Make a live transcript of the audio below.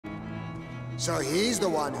So he's the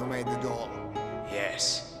one who made the door?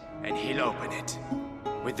 Yes, and he'll open it.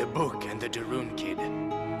 With the book and the Darun kid,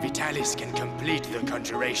 Vitalis can complete the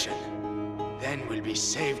conjuration. Then we'll be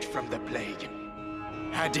saved from the plague.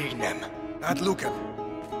 Hadignem. Ad Lucem.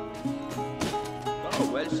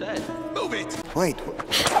 Oh, well said. Move it! Wait.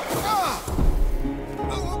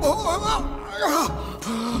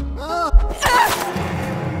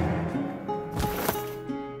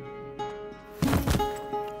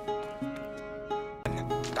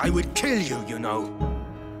 I would kill you, you know.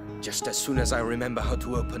 Just as soon as I remember how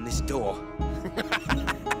to open this door.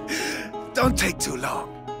 Don't take too long.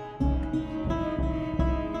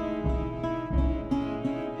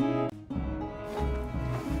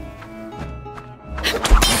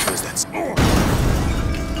 Because that's more.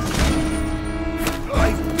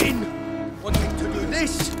 I've been wanting to do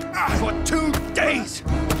this for 2 days.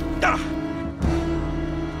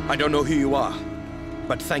 I don't know who you are,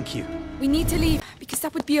 but thank you. We need to leave, because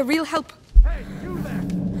that would be a real help. Hey, you there!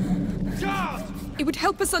 Charles! It would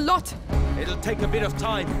help us a lot. It'll take a bit of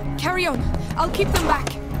time. Carry on. I'll keep them back.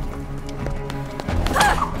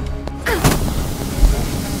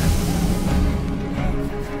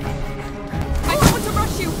 I don't want to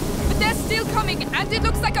rush you, but they're still coming, and it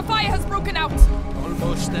looks like a fire has broken out.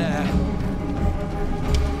 Almost there.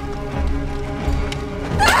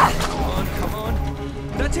 Come on.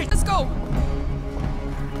 That's it. Let's go.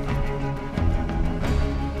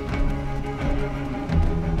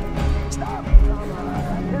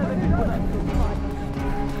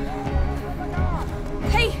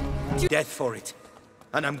 Hey! Death for it.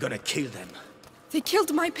 And I'm gonna kill them. They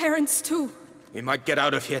killed my parents too. We might get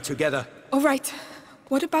out of here together. All right.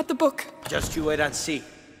 What about the book? Just you wait and see.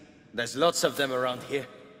 There's lots of them around here.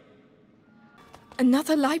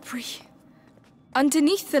 Another library.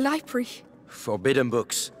 Underneath the library. Forbidden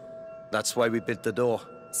books. That's why we built the door.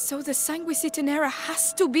 So the Sanguisitanera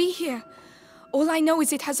has to be here. All I know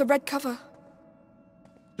is it has a red cover.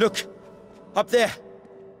 Look! Up there!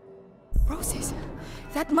 Roses.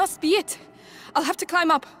 That must be it. I'll have to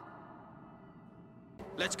climb up.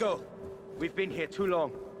 Let's go. We've been here too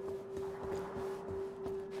long.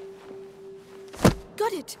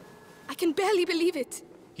 Got it. I can barely believe it.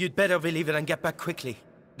 You'd better believe it and get back quickly.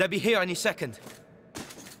 They'll be here any second.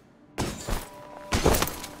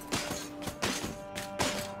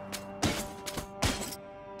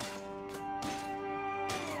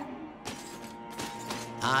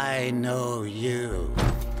 I know you,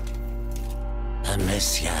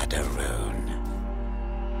 Amicia Darun.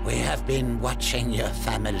 We have been watching your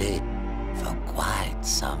family for quite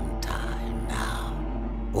some time now,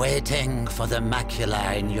 waiting for the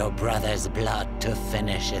macula in your brother's blood to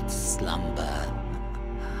finish its slumber.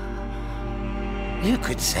 You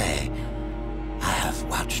could say I have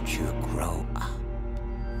watched you grow up.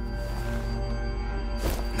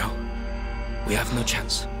 No. We have no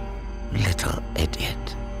chance. Little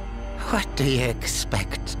idiot. What do you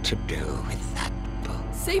expect to do with that book?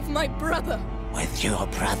 Save my brother. With your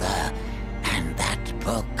brother and that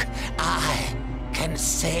book, I can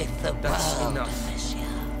save the That's world, enough.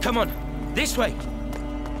 Amicia. Come on, this way!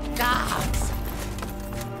 Guards!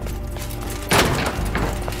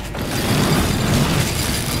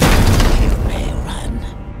 You may run,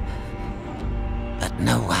 but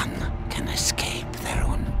no one can escape their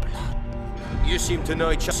own blood. You seem to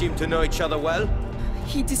know each other well.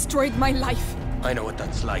 He destroyed my life. I know what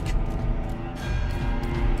that's like.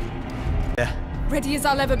 Yeah. Ready as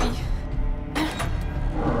I'll ever be.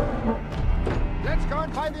 Let's go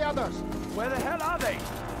and find the others. Where the hell are they?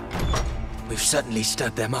 We've certainly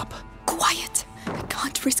stirred them up. Quiet. I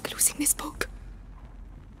can't risk losing this book.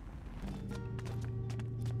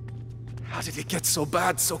 How did it get so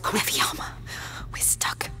bad so quick? Heavy armor. We're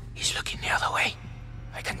stuck. He's looking the other way.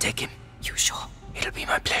 I can take him. You sure? It'll be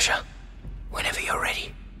my pleasure. Whenever you're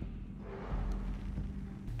ready.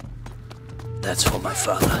 That's for my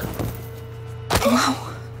father.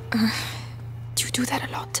 Wow. Do you do that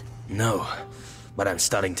a lot? No, but I'm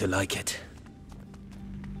starting to like it.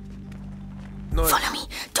 Follow me.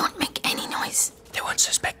 Don't make any noise. They won't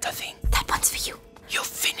suspect a thing. That one's for you. You're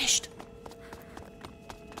finished.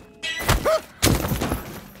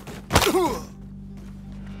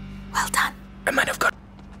 Well done. I might have got...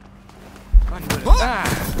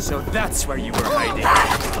 So that's where you were hiding.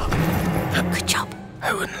 Good job.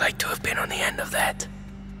 I wouldn't like to have been on the end of that.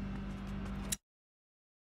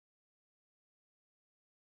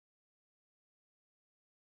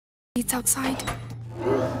 It's outside.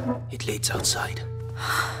 It leads outside.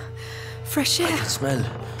 Fresh I air. can smell...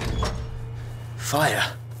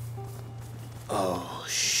 fire. Oh,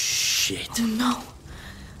 shit. Oh no.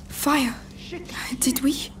 Fire. Did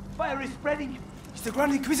we? fire is spreading. Is the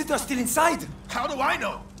Grand Inquisitor still inside? How do I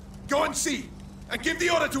know? Go and see, and give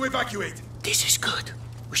the order to evacuate. This is good.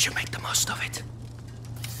 We should make the most of it.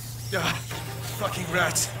 Ah, fucking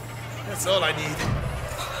rats. That's all I need.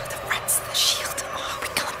 The rats, the shield. Oh, we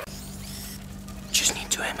can't. Just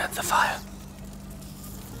need to aim at the fire.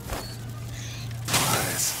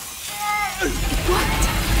 What?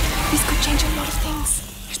 This could change a lot of things.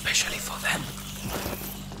 Especially for them.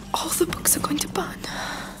 All the books are going to burn.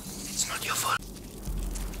 It's not your fault.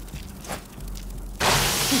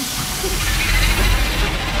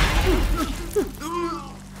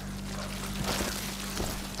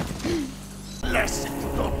 Let's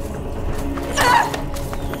go.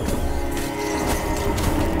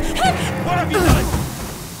 What have you done?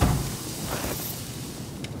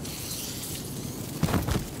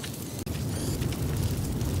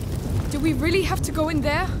 Do we really have to go in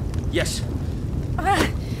there? Yes.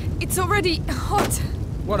 It's already hot.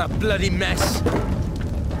 What a bloody mess.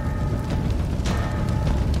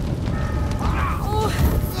 Oh,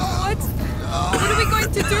 what? What are we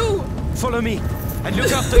going to do? Follow me and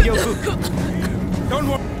look after your book. Don't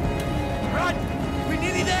worry. Run! We're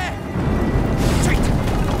nearly there! Straight!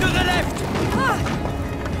 To the left!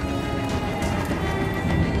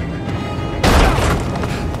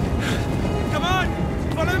 Come on!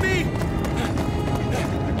 Follow me!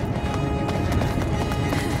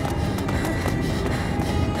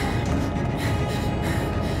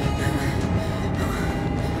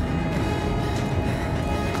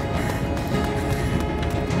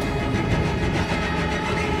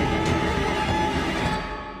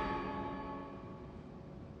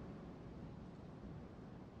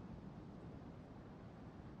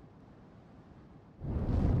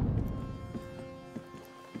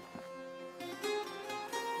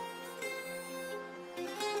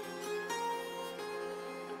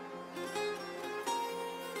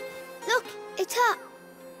 Look, it's her.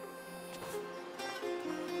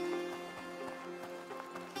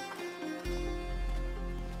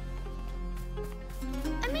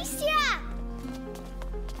 Amicia!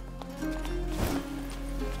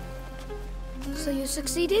 So you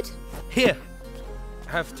succeeded? Here!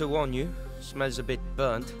 Have to warn you, smells a bit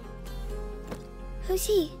burnt. Who's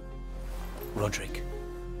he? Roderick.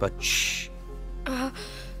 But shh. The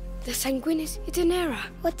Sanguinis Itinera.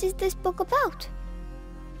 What is this book about?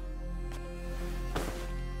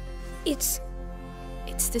 It's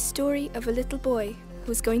the story of a little boy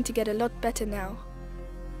who's going to get a lot better now.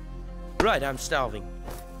 Right, I'm starving.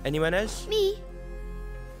 Anyone else? Me?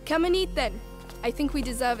 Come and eat then. I think we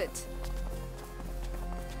deserve it.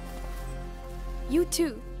 You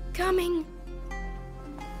too. Coming.